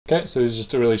Okay, so this is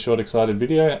just a really short excited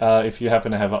video. If you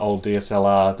happen to have an old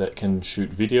DSLR that can shoot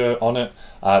video on it,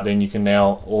 then you can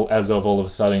now, as of all of a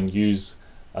sudden, use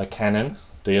a Canon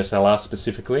DSLR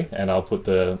specifically, and I'll put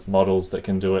the models that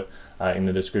can do it in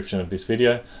the description of this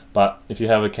video. But if you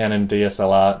have a Canon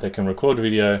DSLR that can record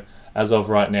video, as of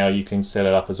right now you can set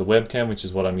it up as a webcam, which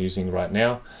is what I'm using right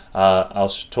now. I'll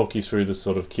talk you through the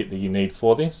sort of kit that you need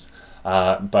for this.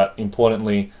 But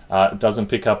importantly, it doesn't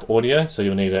pick up audio, so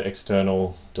you'll need an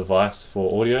external device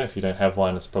for audio. If you don't have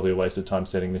one, it's probably a waste of time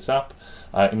setting this up.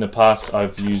 In the past,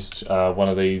 I've used one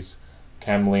of these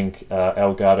Camlink,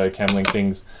 Elgato Camlink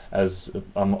things, as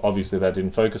obviously that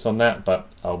didn't focus on that, but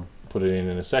I'll put it in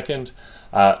a second.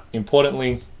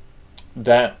 Importantly,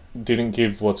 that didn't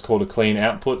give what's called a clean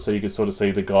output, so you could sort of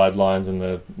see the guidelines and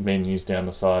the menus down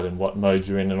the side and what mode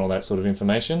you're in and all that sort of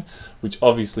information, which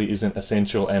obviously isn't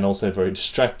essential and also very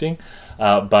distracting,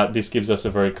 but this gives us a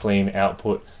very clean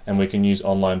output, and we can use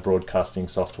online broadcasting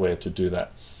software to do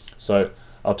that. So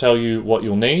I'll tell you what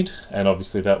you'll need, and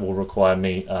obviously that will require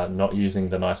me not using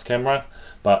the nice camera,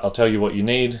 but I'll tell you what you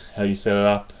need, how you set it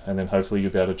up, and then hopefully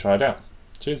you'll be able to try it out.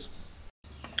 Cheers.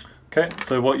 Okay,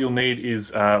 so what you'll need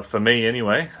is, for me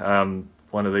anyway,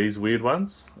 one of these weird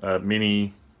ones,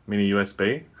 mini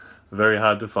USB, very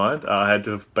hard to find. I had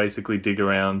to basically dig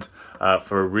around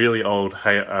for a really old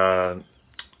hard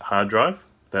drive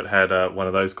that had one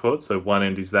of those cords. So one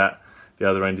end is that, the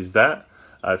other end is that.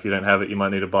 If you don't have it, you might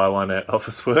need to buy one at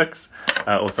Officeworks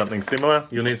or something similar.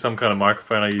 You'll need some kind of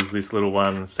microphone. I use this little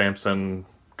one, Samsung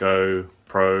Go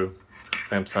Pro,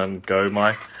 Samsung Go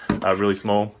mic. Really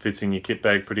small, fits in your kit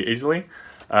bag pretty easily.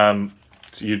 So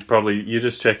you're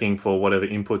just checking for whatever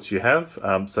inputs you have.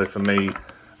 So for me,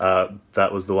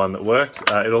 that was the one that worked.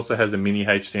 It also has a mini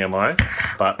HDMI,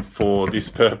 but for this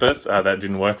purpose, that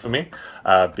didn't work for me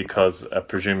because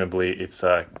presumably it's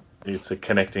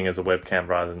connecting as a webcam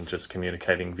rather than just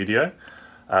communicating video.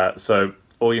 So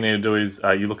all you need to do is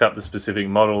you look up the specific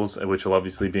models, which will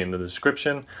obviously be in the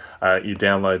description. You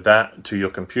download that to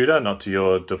your computer, not to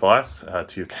your device,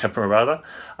 to your camera rather,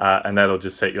 and that'll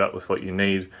just set you up with what you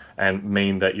need and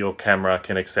mean that your camera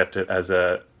can accept it as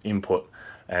a input.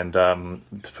 And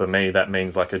for me, that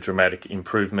means like a dramatic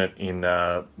improvement in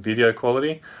video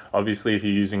quality. Obviously, if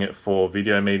you're using it for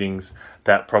video meetings,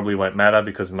 that probably won't matter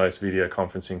because most video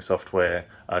conferencing software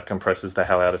compresses the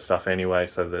hell out of stuff anyway,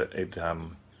 so that it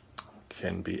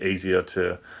can be easier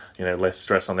to, less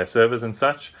stress on their servers and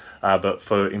such. But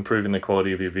for improving the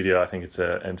quality of your video, I think it's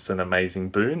an amazing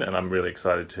boon, and I'm really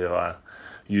excited to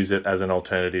use it as an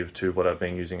alternative to what I've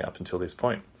been using up until this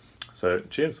point. So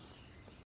cheers.